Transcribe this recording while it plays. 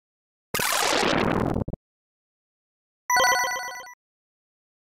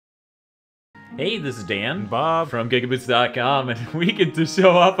Hey, this is Dan. Bob. From GigaBoots.com, and we get to show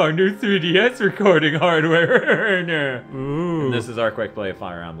off our new 3DS recording hardware. Ooh. And this is our quick play of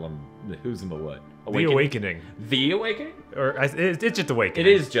Fire Emblem. Who's in the what? The Awakening. The Awakening? Or it's just Awakening. It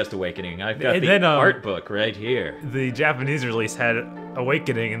is just Awakening. I've got art book right here. The Japanese release had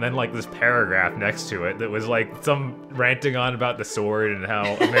Awakening and then like this paragraph next to it that was like some ranting on about the sword and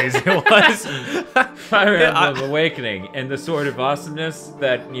how amazing it was. Fire Emblem Awakening and the sword of awesomeness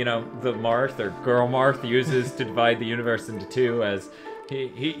that, you know, the Marth or Girl Marth uses to divide the universe into two as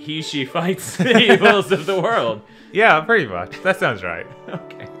she fights the evils of the world. Yeah, pretty much. That sounds right.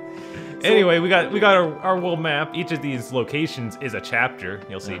 Okay. Anyway, we got our world map. Each of these locations is a chapter.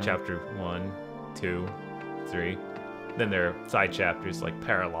 You'll see chapter 1, 2, 3. Then there are side chapters like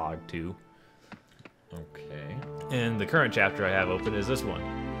Paralogue 2. Okay. And the current chapter I have open is this one.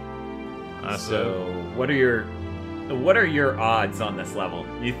 So what are your odds on this level?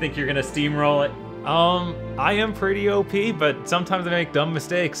 You think you're gonna steamroll it? I am pretty OP, but sometimes I make dumb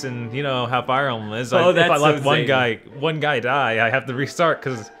mistakes, and you know how Fire Emblem is. Oh, if I let so one guy die, I have to restart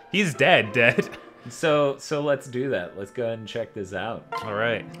because he's dead. So let's do that. Let's go ahead and check this out. All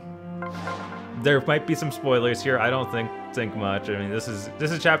right. There might be some spoilers here. I don't think much. I mean, this is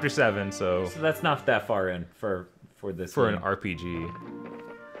chapter 7, so that's not that far in for this for game. an RPG.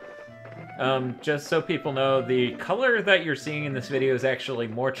 Just so people know, the color that you're seeing in this video is actually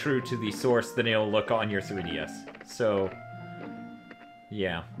more true to the source than it'll look on your 3DS. So,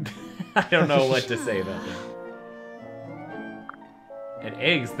 yeah. I don't know what to say about that. And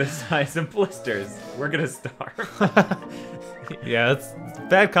eggs the size of blisters. We're gonna starve. Yeah, it's a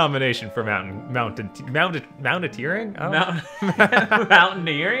bad combination for mountaineering? Mountaineering?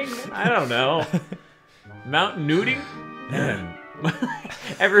 I don't know. Mountain nuding?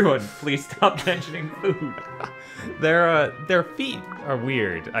 Everyone, please stop mentioning food. Their feet are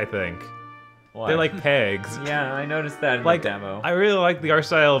weird, I think. Why? They're like pegs. Yeah, I noticed that in the demo. I really like the art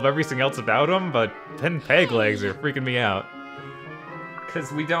style of everything else about them, but then peg legs are freaking me out.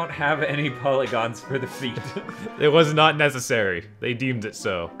 Because we don't have any polygons for the feet. It was not necessary. They deemed it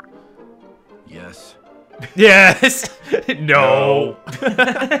so. Yes. Yes! No!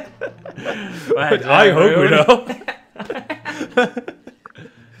 I hope no.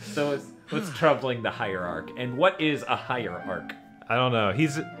 So what's troubling the hierarch? And what is a hierarch? I don't know. He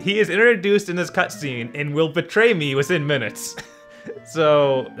is introduced in this cutscene and will betray me within minutes.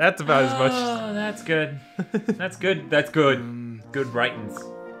 So that's about as much. Oh, that's good. That's good. That's good. Good writings.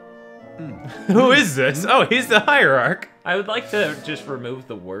 Who is this? Oh, he's the hierarch. I would like to just remove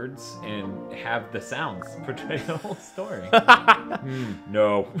the words and have the sounds portray the whole story.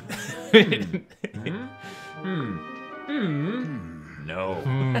 No. No.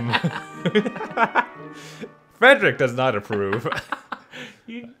 Frederick does not approve.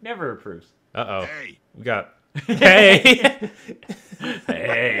 He never approves. Uh-oh. Hey. We got... Hey!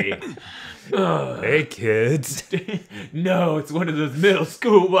 Hey. Hey, kids. No, it's one of those middle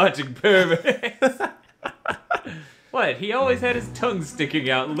school watching perverts. What? He always had his tongue sticking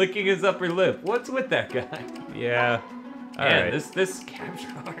out, licking his upper lip. What's with that guy? Yeah. Man, this capture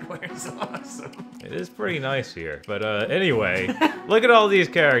hardware is awesome. It is pretty nice here. But anyway, look at all these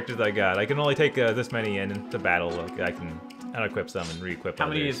characters I got. I can only take this many into battle. Look, I can unequip some and re-equip How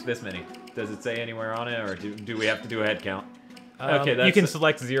others. many is this many? Does it say anywhere on it, or do we have to do a head count? Okay, you can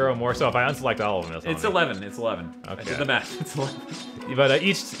select 0 more, so if I unselect all of them, it's 11. It's 11. Okay. I did the math. It's 11. But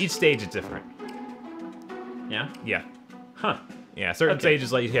each stage is different. Yeah? Yeah. Huh. Yeah, certain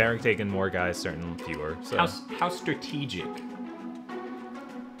stages let you take in more guys, certain fewer. So. How strategic?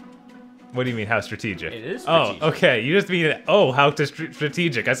 What do you mean, how strategic? It is strategic. Oh, okay. You just mean, how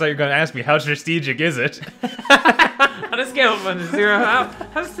strategic. I thought you were going to ask me, how strategic is it? On a scale of 1 to 0,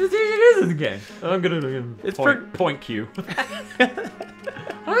 how strategic is this game? I'm going to it's point Q.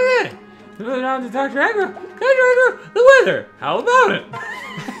 Okay. Moving on to Dr. Aggro. The weather. How about it?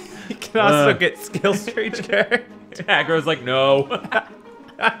 You can also get skill strange character. Aggro's like, no.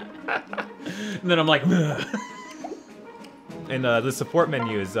 And then I'm like, ugh. And the support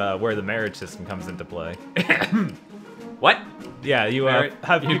menu is where the marriage system comes into play. What? Yeah, you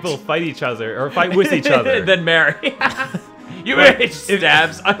have people fight each other, or fight with each other. Then marry. You marriage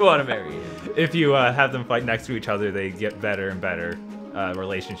stabs, I want to marry you. If you have them fight next to each other, they get better and better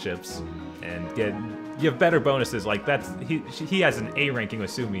relationships. And you have better bonuses. Like he has an A ranking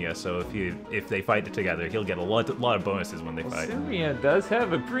with Sumiya, so if they fight together, he'll get a lot of bonuses when they fight. Sumiya does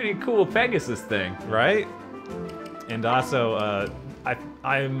have a pretty cool Pegasus thing, right? And also,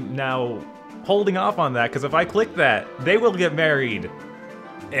 I'm now holding off on that because if I click that, they will get married,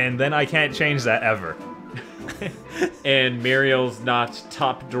 and then I can't change that ever. And Muriel's not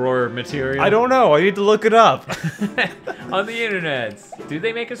top drawer material? I don't know. I need to look it up. On the internet. Do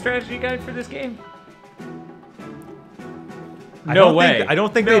they make a strategy guide for this game? No way. I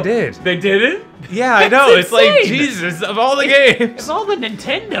don't think they did. They didn't? Yeah, I know. It's like, insane. Jesus, of all the games. Of all the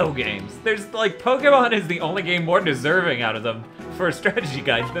Nintendo games, there's like Pokemon is the only game more deserving out of them for a strategy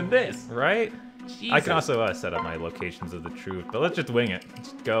guide than this. Right? Jesus. I can also set up my locations of the truth, but let's just wing it.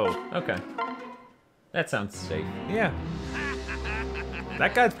 Just go. Okay. That sounds safe. Yeah.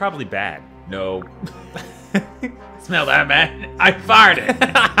 That guy's probably bad. No. Smell that, man? I farted.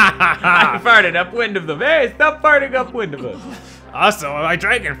 I farted upwind of them. Hey, stop farting upwind of us. Also, my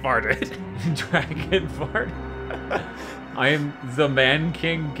dragon farted. Dragon fart. I am the Man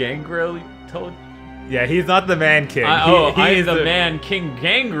King Gangrel told. Yeah, he's not the Man King. I am the Man King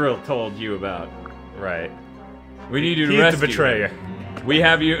Gangrel told you about. Right. We need you to He's rescue the betrayer. him. We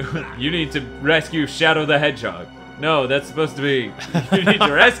have you. You need to rescue Shadow the Hedgehog. No, that's supposed to be. You need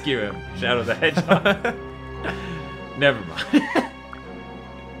to rescue him, Shadow the Hedgehog. Never mind.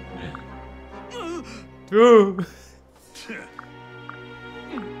 Ooh.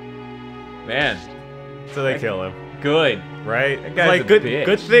 Man. So they kill him. Good. Right? That guy's like, a good, bitch.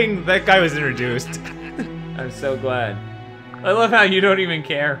 good thing that guy was introduced. I'm so glad. I love how you don't even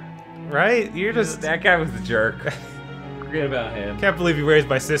care. Right? You're just... That guy was a jerk. Forget about him. Can't believe he raised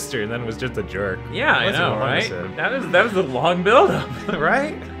my sister and then was just a jerk. Yeah, I What's know, wrong right? with him? That was a long build-up.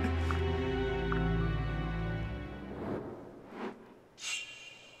 Right?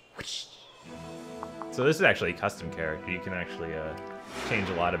 So this is actually a custom character. You can actually change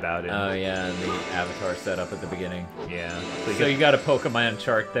a lot about it. Oh yeah, and the avatar setup at the beginning. Yeah. So you got a Pokemon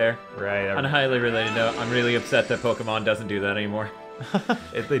chart there. Right. On a highly related note, I'm really upset that Pokemon doesn't do that anymore.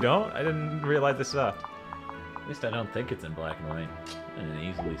 If they don't, I didn't realize this sucked. At least I don't think it's in black and white. In an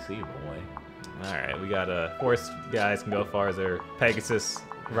easily seeable way. Alright, we got forest guys can go far as their Pegasus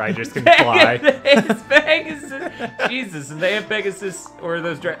riders can fly. It's Pegasus! Jesus, and they have Pegasus, or are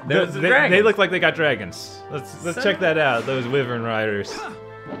those dragons? They look like they got dragons. Let's check that out, those wyvern riders.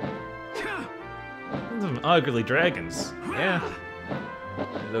 Some ugly dragons. Yeah.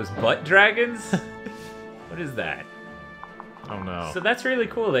 Those butt dragons? What is that? Oh no. So that's really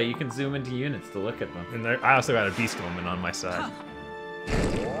cool that you can zoom into units to look at them. And I also got a beast woman on my side.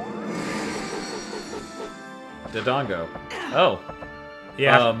 Dodongo. Oh.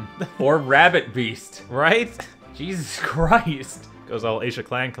 Yeah. Or Rabbit Beast. Right? Jesus Christ. Goes all Asia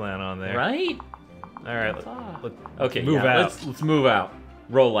Clan on there. Right? Alright, Okay, move out. Let's move out.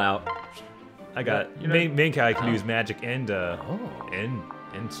 Roll out. I got main guy can use magic and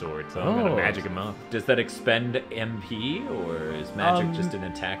sword, so I'm gonna magic him up. Does that expend MP, or is magic just an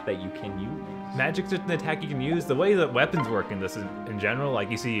attack that you can use? Magic's just an attack you can use. The way that weapons work in this in general,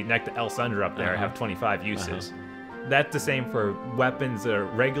 like you see next to El Sundra up there, have 25 uses. That's the same for weapons that are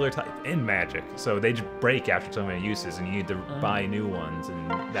regular type and magic. So they just break after so many uses, and you need to buy new ones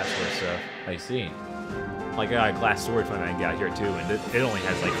and that sort of stuff. I see. Like I got a glass sword when I got here too, and it only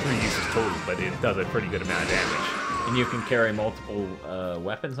has like 3 uses total, but it does a pretty good amount of damage. And you can carry multiple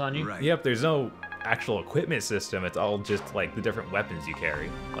weapons on you? Right. Yep, there's no actual equipment system. It's all just like the different weapons you carry.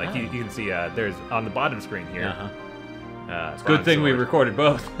 Like you can see there's on the bottom screen here. It's a good thing we recorded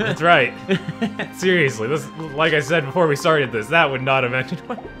both. That's right. Seriously, this, like I said before we started this, that would not have ended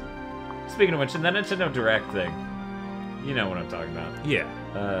well. Speaking of which, in that Nintendo Direct thing, you know what I'm talking about.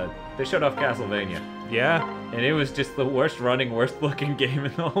 Yeah. They showed off Castlevania. Yeah? And it was just the worst running, worst looking game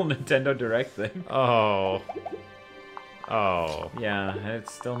in the whole Nintendo Direct thing. Oh. Oh. Yeah,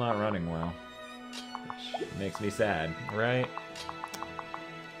 it's still not running well. Which makes me sad. Right?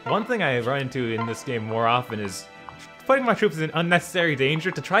 One thing I run into in this game more often is putting my troops in unnecessary danger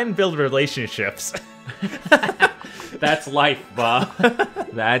to try and build relationships. That's life, Bob.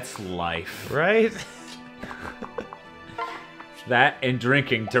 That's life. Right? That and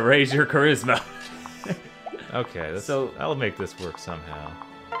drinking to raise your charisma. Okay, so I'll make this work somehow.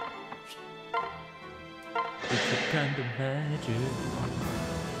 It's a kind of magic.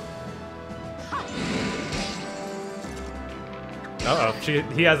 Uh-oh,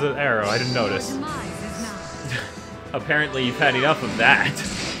 he has an arrow, I didn't notice. Apparently you've had enough of that.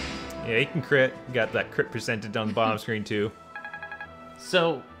 Yeah, he can crit. Got that crit percentage on the bottom screen too.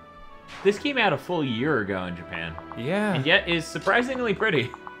 So, this came out a full year ago in Japan. Yeah. And yet is surprisingly pretty.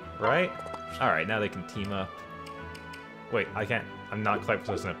 Right? Alright, now they can team up. Wait, I can't. I'm not quite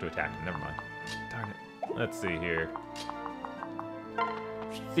close enough to attack him. Never mind. Darn it. Let's see here.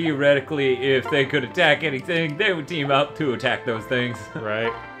 Theoretically, if they could attack anything, they would team up to attack those things.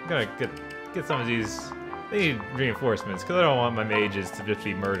 Right. I'm gonna get some of these. They need reinforcements, because I don't want my mages to just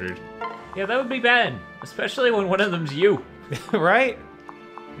be murdered. Yeah, that would be bad. Especially when one of them's you. Right?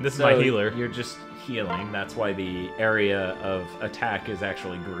 This is my healer. You're just healing. That's why the area of attack is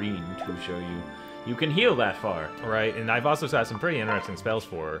actually green to show you can heal that far. Right, and I've also got some pretty interesting spells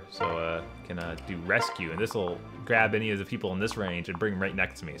for her. So can do rescue, and this will grab any of the people in this range and bring them right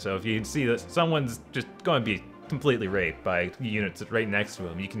next to me. So if you see that someone's just going to be completely raped by units right next to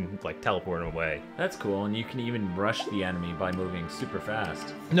them, you can like teleport them away. That's cool, and you can even rush the enemy by moving super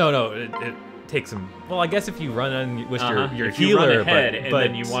fast. No, it takes them. Well, I guess if you run on with your if healer, you run ahead but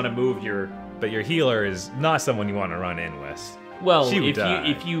and then you want to move your. But your healer is not someone you want to run in with. Well, she would die.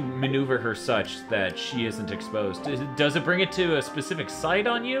 if you maneuver her such that she isn't exposed, does it bring it to a specific site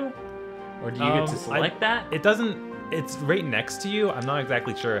on you, or do you get to select that? It doesn't. It's right next to you. I'm not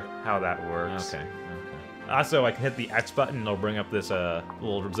exactly sure how that works. Okay. Also, I can hit the X button, and it'll bring up this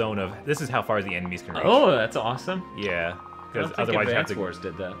little zone of this is how far the enemies can reach. Oh, that's awesome. Yeah, because otherwise you have Advance Wars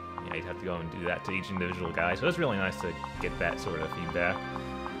did that. Yeah, you'd have to go and do that to each individual guy. So it's really nice to get that sort of feedback.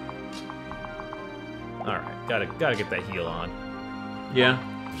 All right, gotta get that heal on. Yeah,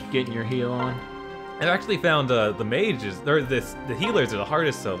 getting your heal on. I've actually found the mages, the healers are the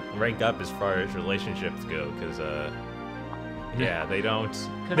hardest to rank up as far as relationships go, because yeah, they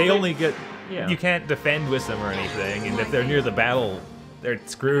only get. Yeah. You can't defend with them or anything, and if they're near the battle, they're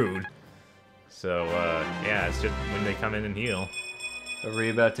screwed. So, yeah, it's just when they come in and heal. Are we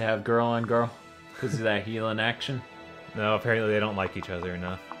about to have girl on girl? Because of that healing action? No, apparently they don't like each other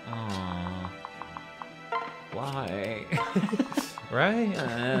enough. Aww. Why? Right?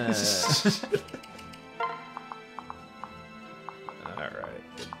 Alright,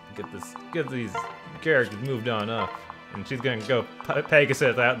 get these characters moved on up. And she's gonna go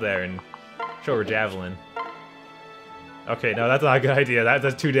Pegasus out there and show her javelin. Okay, no, that's not a good idea. That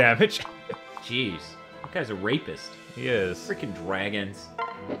does 2 damage. Jeez. That guy's a rapist. He is. Freaking dragons.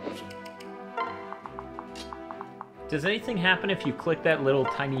 Does anything happen if you click that little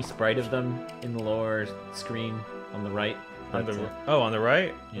tiny sprite of them in the lower screen on the right? On the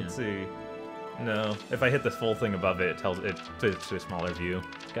right? Yeah. Let's see. No. If I hit the full thing above it, it tells it to a smaller view.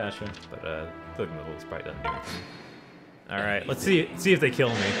 Gotcha. But clicking the little sprite doesn't do anything. Alright, let's see if they kill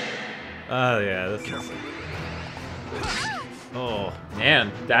me. Oh, yeah, this is... Oh. Man,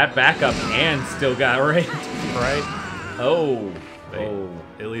 that backup hand still got raped. Right? Oh.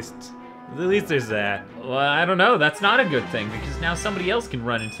 At least there's that. Well, I don't know. That's not a good thing, because now somebody else can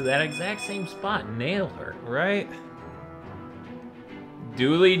run into that exact same spot and nail her. Right?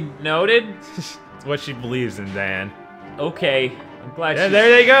 Duly noted. It's what she believes in, Dan. Okay. I'm glad Yeah, there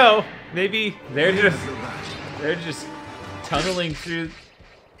they go. Maybe they're just tunneling through.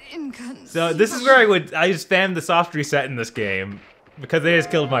 So this is where I just spam the soft reset in this game because they just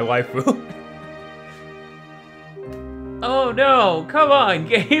killed my waifu. Oh no! Come on,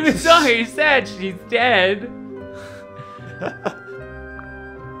 game! It's already said she's dead.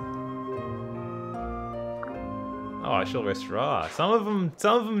 Oh, she'll withdraw. Some of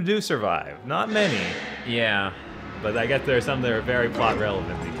them do survive. Not many. Yeah. But I guess there are some that are very plot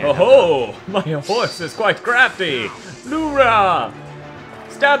relevant. Oh, my horse is quite crafty. Lura!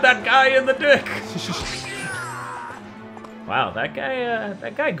 Stab that guy in the dick. Wow, that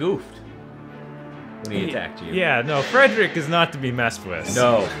guy goofed when he attacked you. Yeah, no, Frederick is not to be messed with.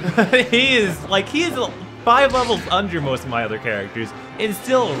 No. he is 5 levels under most of my other characters and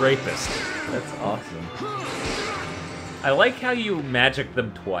still a rapist. That's awesome. I like how you magic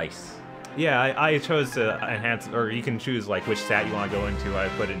them twice. Yeah, I chose to enhance, or you can choose like which stat you want to go into. I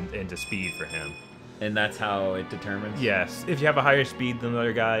put into speed for him. And that's how it determines? Yes. If you have a higher speed than the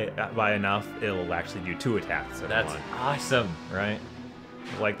other guy by enough, it'll actually do 2 attacks. That's awesome. Right?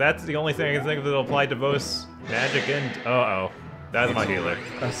 Like, that's the only thing I can think of that'll apply to both magic and... Uh-oh. That's my healer.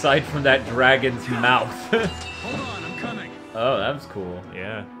 Aside from that dragon's mouth. Hold on, I'm coming. Oh, that was cool.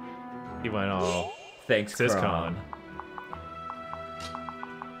 Yeah. He went all... Thanks, Syscon.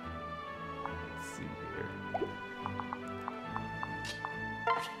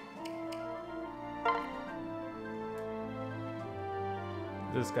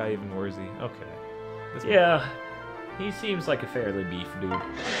 This guy even worthy? Okay. Yeah, he seems like a fairly beef dude.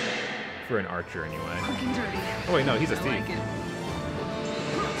 For an archer, anyway. Dirty. Oh wait, no, he's a thief. Like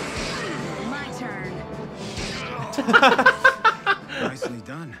my turn. Nicely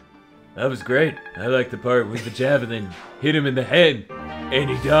done. That was great. I like the part with the javelin hit him in the head, and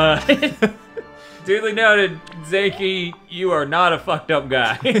he died. Duly noted, Zeki, you are not a fucked up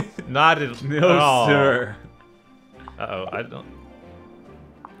guy. Not at No, all. sir. Uh-oh,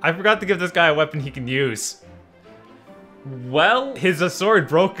 I forgot to give this guy a weapon he can use. Well, His sword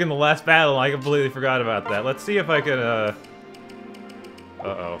broke in the last battle, and I completely forgot about that. Let's see if I can, Uh-oh.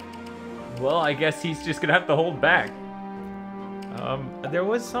 Well, I guess he's just gonna have to hold back. There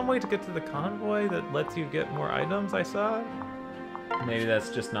was some way to get to the convoy that lets you get more items, I saw. Maybe that's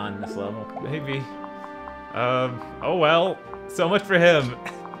just not in this level. Maybe. Oh well. So much for him.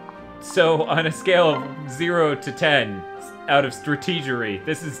 So, on a scale of 0 to 10, out of strategery,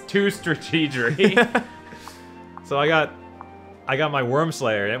 this is 2 strategery. So I got my Worm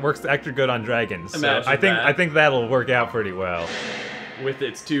Slayer, and it works extra good on dragons. So Imagine I think that'll work out pretty well. With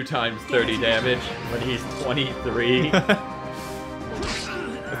its 2 times 30 damage when he's 23.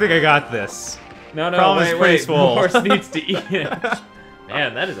 I think I got this. No, Promise wait. full. Horse needs to eat it.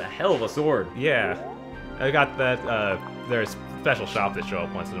 Man, that is a hell of a sword. Yeah. I got that, there's special shop that show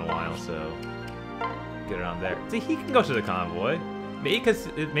up once in a while, so get it on there. See, he can go to the convoy.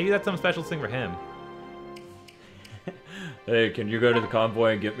 Maybe that's some special thing for him. Hey, can you go to the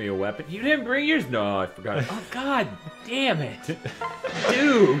convoy and get me a weapon? You didn't bring yours? No, I forgot. Oh, god damn it.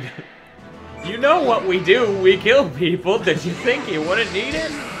 Dude. You know what we do. We kill people. Did you think you wouldn't need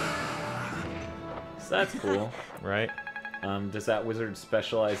it? So that's cool. Right. Does that wizard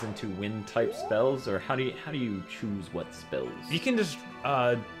specialize into wind type spells, or how do you choose what spells? You can just,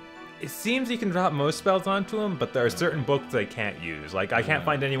 it seems you can drop most spells onto him, but there are certain books they can't use. Like, I can't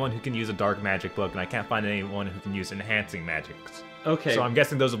find anyone who can use a dark magic book, and I can't find anyone who can use enhancing magics. Okay. So I'm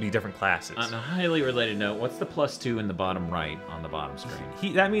guessing those will be different classes. On a highly related note, what's the +2 in the bottom right on the bottom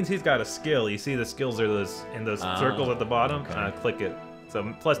screen? That means he's got a skill. You see the skills are those in those circles at the bottom. Okay. Click it. So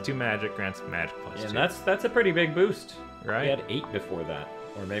 +2 magic grants magic +2. And that's a pretty big boost. Right. He had 8 before that,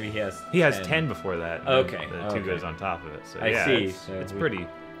 or maybe he has. He has 10 before that. Okay. The 2 goes on top of it. So I yeah, see. It's pretty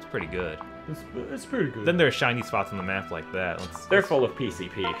good. It's pretty good. Then there are shiny spots on the map like that. They're full of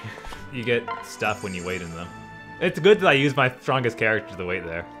PCP. You get stuff when you wait in them. It's good that I use my strongest character to wait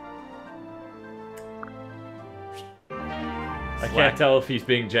there. I can't tell if he's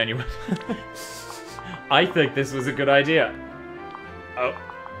being genuine. I think this was a good idea.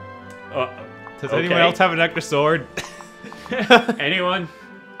 Does anyone else have an extra sword? Anyone?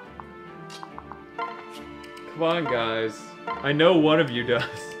 Come on, guys. I know one of you does.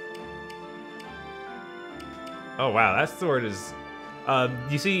 Oh wow, that sword is...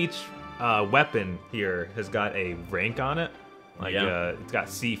 you see each weapon here has got a rank on it. Like, it's got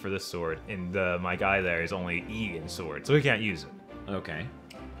C for this sword, and my guy there is only E in sword, so he can't use it. Okay.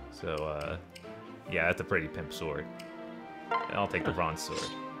 So, yeah, that's a pretty pimp sword. I'll take the bronze sword.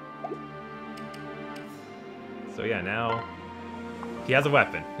 So yeah, now he has a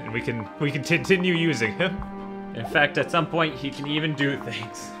weapon, and we can continue using him. In fact, at some point, he can even do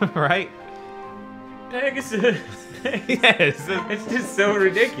things. Right? Pegasus! Yes! It's just so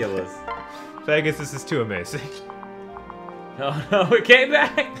ridiculous. Pegasus is too amazing. Oh no, it came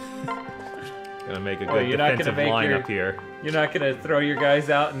back! Gonna make a good defensive line up here. You're not gonna throw your guys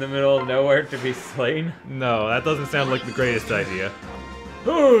out in the middle of nowhere to be slain? No, that doesn't sound like the greatest idea.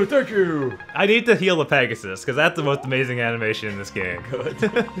 Oh, thank you! I need to heal the Pegasus, because that's the most amazing animation in this game. Good.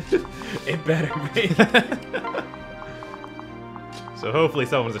 It better be. So hopefully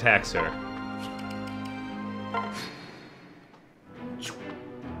someone attacks her.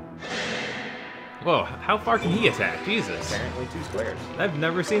 Whoa, how far can he attack? Jesus. Apparently 2 squares. I've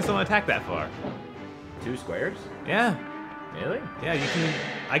never seen someone attack that far. 2 squares? Yeah. Really? Yeah,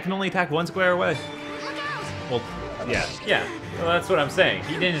 I can only attack 1 square away. Well, yeah. Yeah, well that's what I'm saying.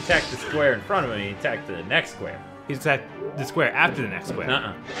 He didn't attack the square in front of him, he attacked the next square. He attacked the square after the next square.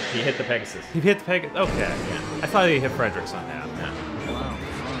 Uh-uh. He hit the Pegasus. He hit the Pegasus? Okay. Yeah. I thought he hit Frederick somehow.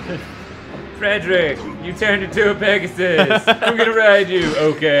 No. Frederick, you turned into a Pegasus. I'm gonna ride you.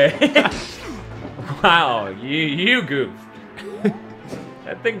 Okay. Wow, you goofed.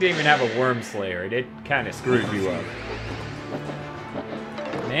 That thing didn't even have a Worm Slayer. It kind of screwed you up.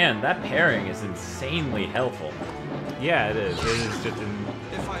 Man, that pairing is insanely helpful. Yeah, it is. It is just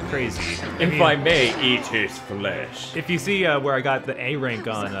crazy. If I may eat his flesh. If you see where I got the A rank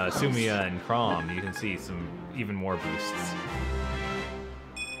on Sumia and Crom, you can see some even more boosts.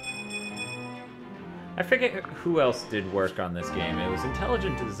 I forget who else did work on this game. It was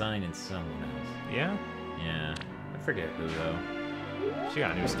Intelligent Design and someone else. Yeah? Yeah. I forget who, though. She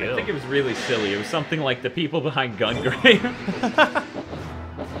got a new skill. I think it was really silly. It was something like the people behind Gungrave.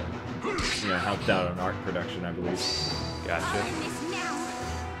 Yeah, helped out on art production, I believe. Gotcha.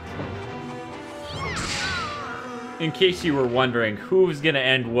 In case you were wondering who's gonna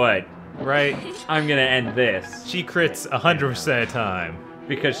end what, Right? I'm gonna end this. She crits 100% of the time.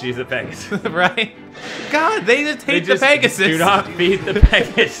 Because she's a Pegasus. Right? God, they just hate the Pegasus! Do not feed the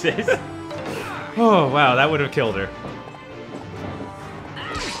Pegasus. Oh, wow, that would have killed her.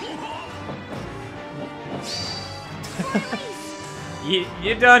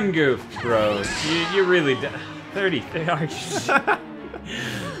 You done goofed, bro. You really done. 30.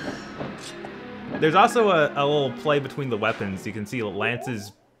 There's also a little play between the weapons. You can see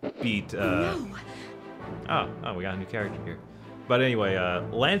Lance's beat. Oh, we got a new character here. But anyway,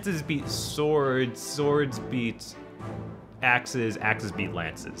 Lances beat swords, swords beat axes, axes beat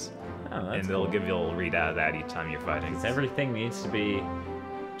lances. Oh, that's and they'll give you a little read out of that each time you're fighting. Everything needs to be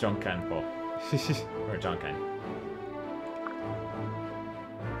Jonkanpo. Or Jonkan.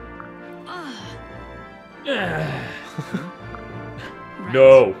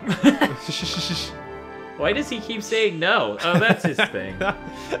 No. Why does he keep saying no? Oh, that's his thing.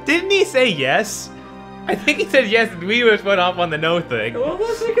 Didn't he say yes? I think he said yes, and we just went off on the no thing. Well,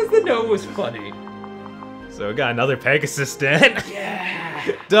 that's because the no was funny. So we got another Pegasus stand. Yeah.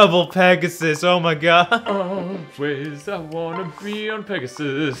 Double Pegasus. Oh my god. Always I wanna be on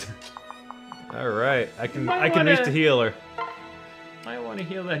Pegasus. All right, I can reach the healer. I want to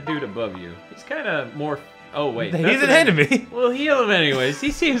heal that dude above you. He's kind of more. Oh wait, he's an enemy. We'll heal him anyways.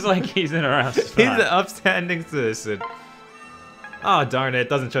 He seems like he's in around. He's an upstanding citizen. Oh darn it! It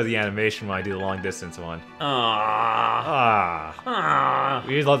doesn't show the animation when I do the long distance one.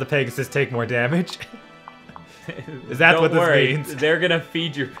 We just let the Pegasus take more damage. Is that what this means? They're gonna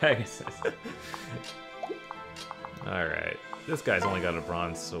feed your Pegasus. All right, this guy's only got a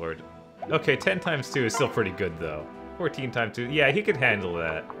bronze sword. Okay, 10 times 2 is still pretty good though. 14 times 2, yeah, he could handle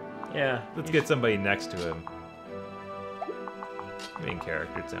that. Yeah. Let's get somebody next to him. Main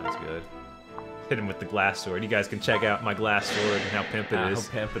character sounds good. Hit him with the glass sword. You guys can check out my glass sword and how pimp it is.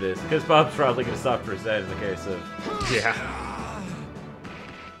 How pimp it is. Because Bob's probably gonna stop for his head in the case of. Yeah.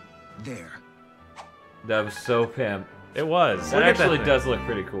 There. That was so pimp. It was. That actually does look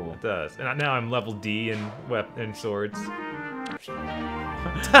pretty cool. It does. And now I'm level D in swords.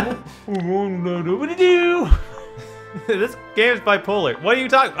 What to do? This game is bipolar. What are you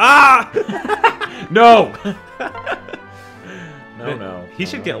talking? Ah! No. No. He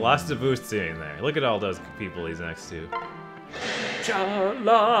should get lots of boosts sitting there. Look at all those people he's next to.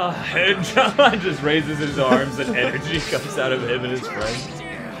 Chala! And Chala just raises his arms and energy comes out of him and his friends.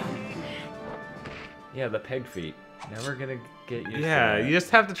 Yeah, the peg feet. Never gonna get used to that. You just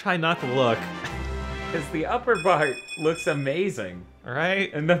have to try not to look. Because the upper part looks amazing.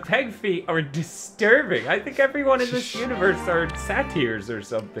 Right? And the peg feet are disturbing. I think everyone in this universe are satyrs or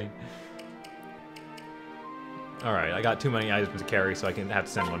something. Alright, I got too many items to carry, so I can have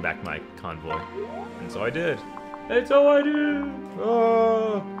to send one back to my convoy. And so I did. That's all I do.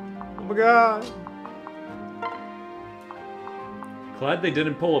 Oh my god. Glad they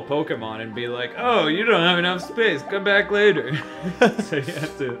didn't pull a Pokemon and be like, oh, you don't have enough space, come back later. So you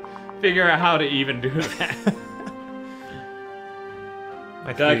have to figure out how to even do that.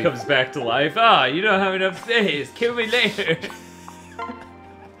 My guy comes back to life. Ah, you don't have enough space, kill me later.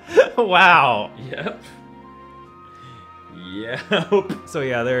 Wow. Yep. So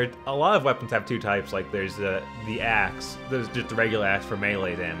yeah, a lot of weapons have two types. Like there's the axe, there's just the regular axe for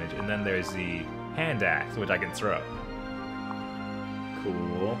melee damage, and then there's the hand axe, which I can throw.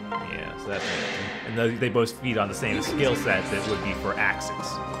 Cool. Yeah, so that's interesting. And they both feed on the same skill set that would be for axes.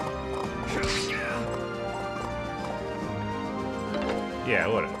 Yeah,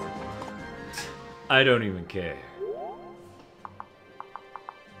 whatever. I don't even care.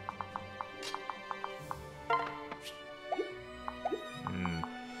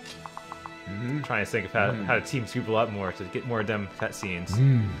 I'm trying to think of how to team people up more to get more of them cutscenes.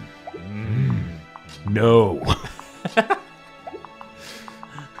 No.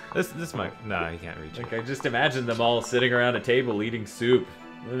 This might... Nah, he can't reach it. Like, I just imagine them all sitting around a table eating soup.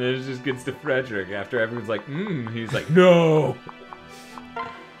 And then it just gets to Frederick after everyone's like, he's like, no!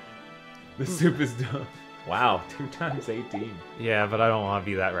 The soup is done. Wow, 2 times 18. Yeah, but I don't want to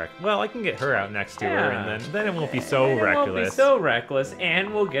be that reckless. Well, I can get her out next to her, and then it won't be so reckless. It won't be so reckless,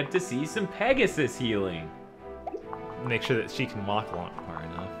 and we'll get to see some Pegasus healing. Make sure that she can walk along far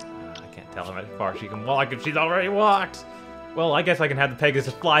enough. I can't tell how far she can walk if she's already walked. Well, I guess I can have the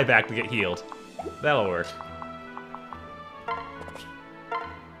Pegasus fly back to get healed. That'll work.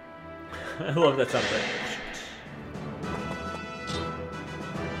 I love that sound effect.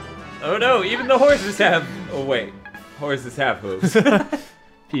 Oh no, even the horses have... Oh wait, horses have hooves.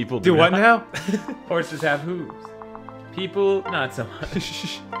 People do what now? Horses have hooves. People, not so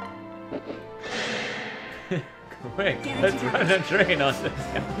much. Wait, let's run a train on this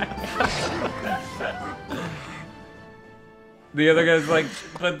guy. The other guy's like,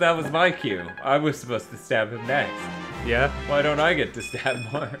 but that was my cue. I was supposed to stab him next. Yeah? Why don't I get to stab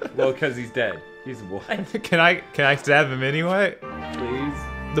more? Well, because he's dead. He's what? Can I stab him anyway? Please?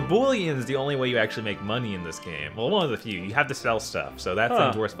 The bullion is the only way you actually make money in this game. Well, one of the few. You have to sell stuff, so that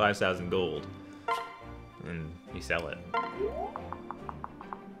thing's worth 5,000 gold. And you sell it.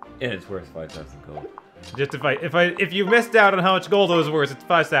 And it's worth 5,000 gold. Just if you missed out on how much gold it was worth, it's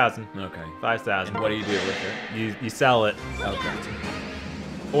 5,000. Okay. 5,000. And what do you do with it? You sell it. Okay.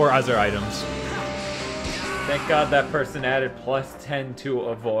 Or other items. Thank God that person added +10 to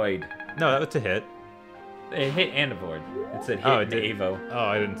avoid. No, that was a hit. A hit and avoid. It said hit Oh, it and did. Avo. Oh,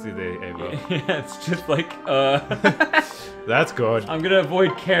 I didn't see the Avo. Yeah, it's just like, That's good. I'm gonna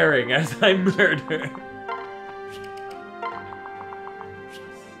avoid caring as I murder.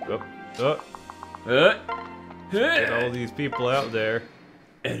 Get all these people out there.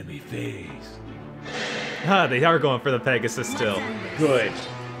 Enemy phase. Ah, they are going for the Pegasus still. Good.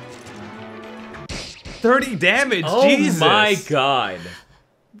 30 damage, Oh Jesus! my God.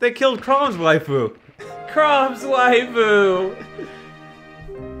 They killed Crom's waifu. Crom's waifu!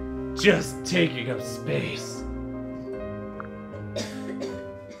 Just taking up space.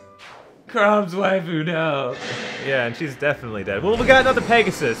 Crom's waifu, no. Yeah, and she's definitely dead. Well, we got another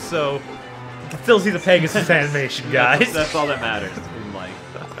Pegasus, so you can still see the Pegasus animation, guys. That's all that matters in life.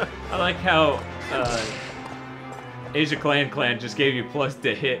 I like how Asia Clan just gave you plus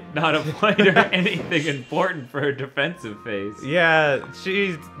to hit, not avoid or anything important for her defensive phase. Yeah,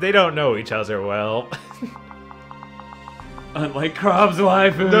 they don't know each other well. Unlike Crom's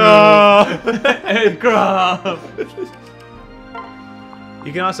waifu. No! And Crom!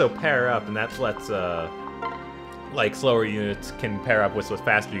 You can also pair up, and that lets, like, slower units can pair up with a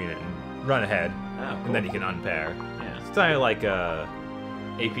faster unit and run ahead. Oh, cool. And then you can unpair. Yeah. It's kind of like,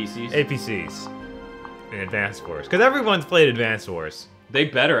 APCs? APCs in Advanced Wars. Because everyone's played Advanced Wars. They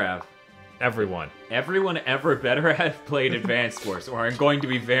better have. Everyone. Everyone ever better have played Advanced Wars, or I'm going to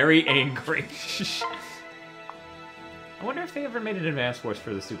be very angry. I wonder if they ever made an Advanced Wars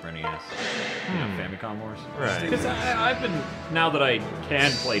for the Super NES. You know, Famicom Wars. Right. Because I've been, now that I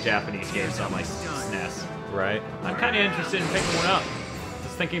can play Japanese games on my SNES, Right? I'm kind of interested in picking one up.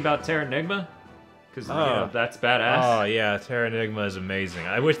 Just thinking about Terranigma, because you know, that's badass. Oh, yeah, Terranigma is amazing.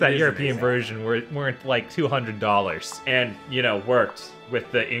 I wish that European version weren't like $200. And, you know, worked with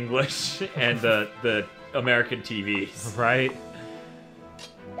the English and the American TVs. Right?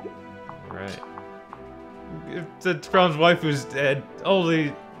 Right. If the Crom's wife was dead,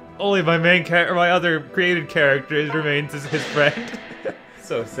 only my main character, my other created character remains as his friend.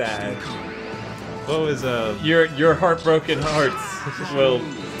 So sad. What was Your heartbroken hearts will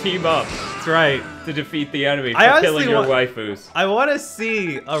team up. That's right. To defeat the enemy for I honestly killing your waifus. I want to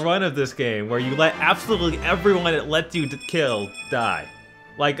see a run of this game where you let absolutely everyone it lets you kill die.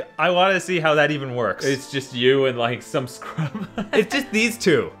 Like, I want to see how that even works. It's just you and like some scrub. It's just these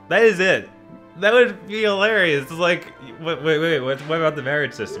two. That is it. That would be hilarious. It's like, wait. What about the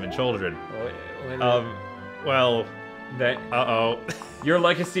marriage system and children? Well, that. Uh-oh. Your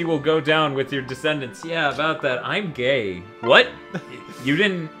legacy will go down with your descendants. Yeah, about that. I'm gay. What? You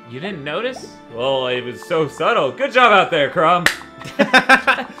didn't notice? Well, it was so subtle. Good job out there, Crom.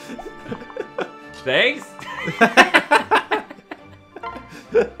 Thanks.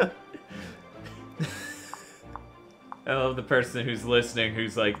 I love the person who's listening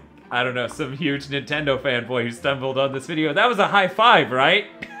who's like, I don't know, some huge Nintendo fanboy who stumbled on this video. That was a high five, right?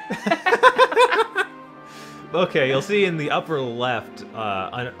 Okay, you'll see in the upper left,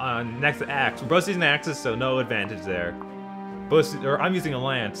 on next to axe. We're both using the axes, so no advantage there. I'm using a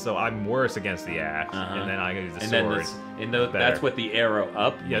lance, so I'm worse against the axe, and then I use the sword. That's what the arrow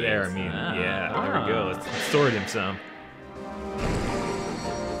up means. Yeah, the arrow means. Yeah, there we go. Let's sword him some.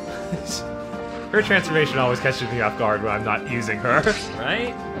 Her transformation always catches me off guard when I'm not using her.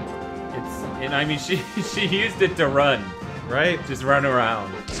 Right? And I mean, she used it to run. Right? Just run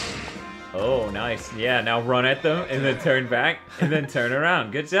around. Oh, nice. Yeah, now run at them, and then turn back, and then turn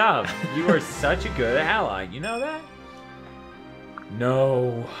around. Good job. You are such a good ally. You know that?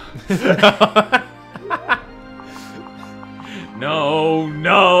 No.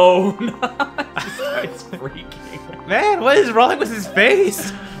 No. He starts freaking. Man, what is wrong with his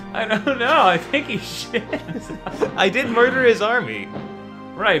face? I don't know. I think he shit. I did murder his army.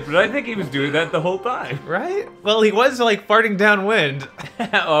 Right, but I think he was doing that the whole time. Right? Well, he was, like, farting downwind.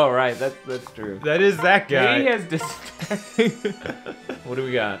 Oh, right. That's true. That is that guy. He has What do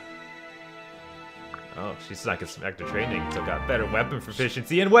we got? Oh, she's not getting back to training, so got better weapon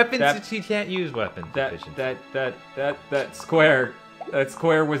proficiency. And weapons, she can't use weapon proficiency. That square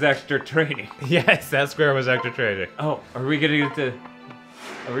was extra training. Yes, that square was extra training. Oh, are we gonna get to...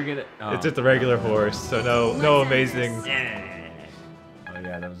 Are we gonna... Oh. It's just a regular horse, so no amazing... Oh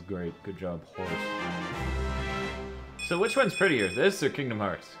yeah, that was great. Good job, horse. So which one's prettier, this or Kingdom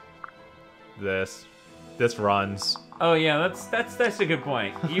Hearts? This runs. Oh yeah, that's a good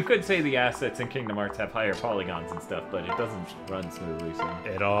point. You could say the assets in Kingdom Hearts have higher polygons and stuff, but it doesn't run smoothly. So.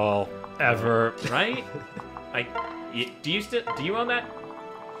 At all, ever. Right? Do you own that?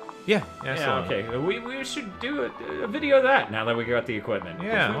 Yeah. Yeah. Okay. We should do a video of that now that we got the equipment.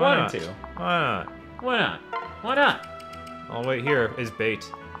 Yeah. If we wanted to. Why not? Why not? Why not? Oh wait, here is bait.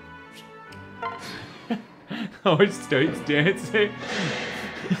 Oh, it starts dancing.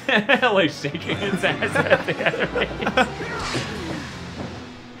 Like shaking its ass at the enemy.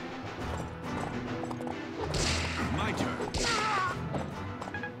 My turn.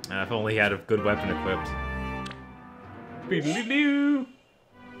 If only he had a good weapon equipped. Beedly-doo.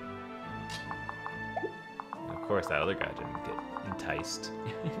 Of course, that other guy didn't get enticed.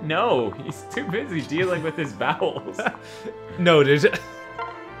 No, he's too busy dealing with his bowels. Noted.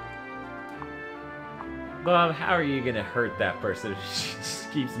 Bob, how are you gonna hurt that person if she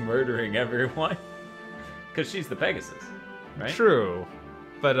just keeps murdering everyone? Because she's the Pegasus, right? True,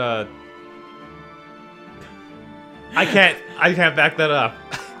 but I can't back that up.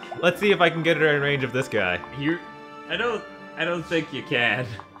 Let's see if I can get her in range of this guy. I don't think you can.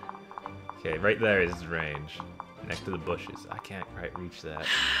 Okay, right there is his range. Next to the bushes. I can't quite reach that.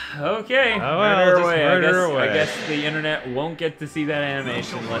 Okay. Oh well, just murder her away. I guess the internet won't get to see that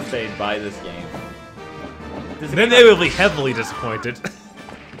animation unless they buy this game. Then they will be heavily disappointed.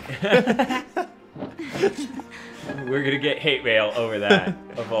 We're gonna get hate mail over that,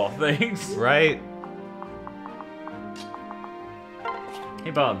 of all things. Right?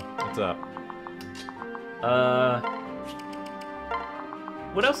 Hey Bob. What's up?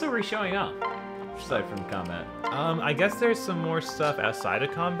 What else are we showing off? Aside from combat. I guess there's some more stuff outside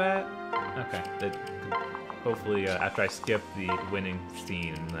of combat. Okay. That hopefully after I skip the winning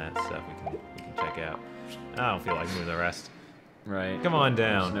scene and that stuff we can check out. I don't feel like moving the rest. Right. Come on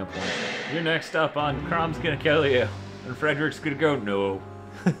down. There's no point. You're next up on Crom's gonna kill you. And Frederick's gonna go, no.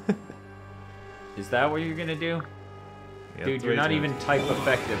 Is that what you're gonna do? Yeah, Dude, you're not even type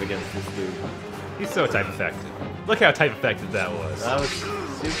effective against this dude. He's so type effective. Look how type effective that was. That was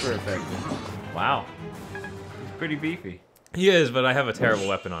super effective. Wow. He's pretty beefy. He is, but I have a terrible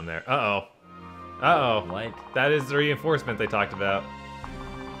weapon on there. Uh-oh. Uh-oh. What? That is the reinforcement they talked about.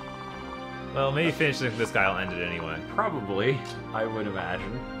 Well, maybe finishing this guy will end it anyway. Probably, I would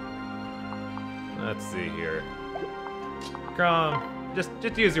imagine. Let's see here. Crom, just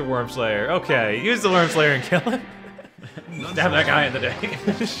use your Worm Slayer. Okay, use the Worm Slayer and kill him. Stab that guy in the dick.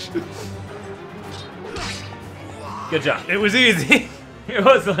 Good job. It was easy. It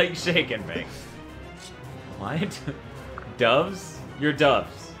was like shake and bake. What? Doves? You're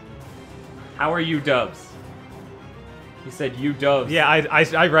doves. How are you doves? He said you doves. Yeah,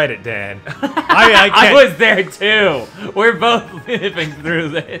 I read it, Dan. I I was there too. We're both living through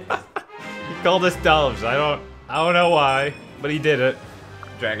this. He called us doves. I don't know why, but he did it.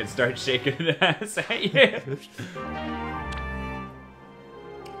 Dragon starts shaking his ass at you.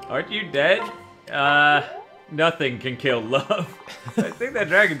 Aren't you dead? Nothing can kill love. I think that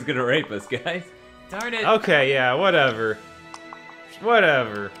dragon's gonna rape us, guys. Darn it. Okay, yeah, whatever.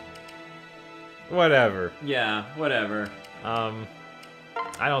 Yeah, whatever.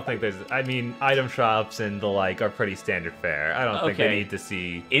 I don't think there's... I mean, item shops and the like are pretty standard fare. I don't think they need to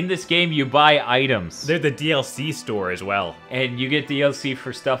see... In this game, you buy items. They're the DLC store as well. And you get DLC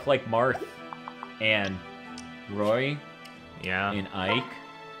for stuff like Marth and Roy Yeah. and Ike.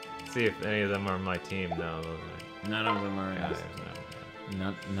 See if any of them are on my team. No, those are... None of them are.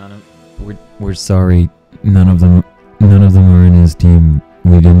 None of. We're sorry. None of them are in his team.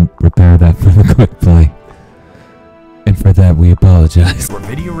 We didn't prepare that for the quick play. And for that, we apologize. For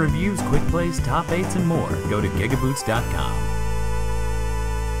video reviews, quick plays, top 8s, and more, go to GigaBoots.com.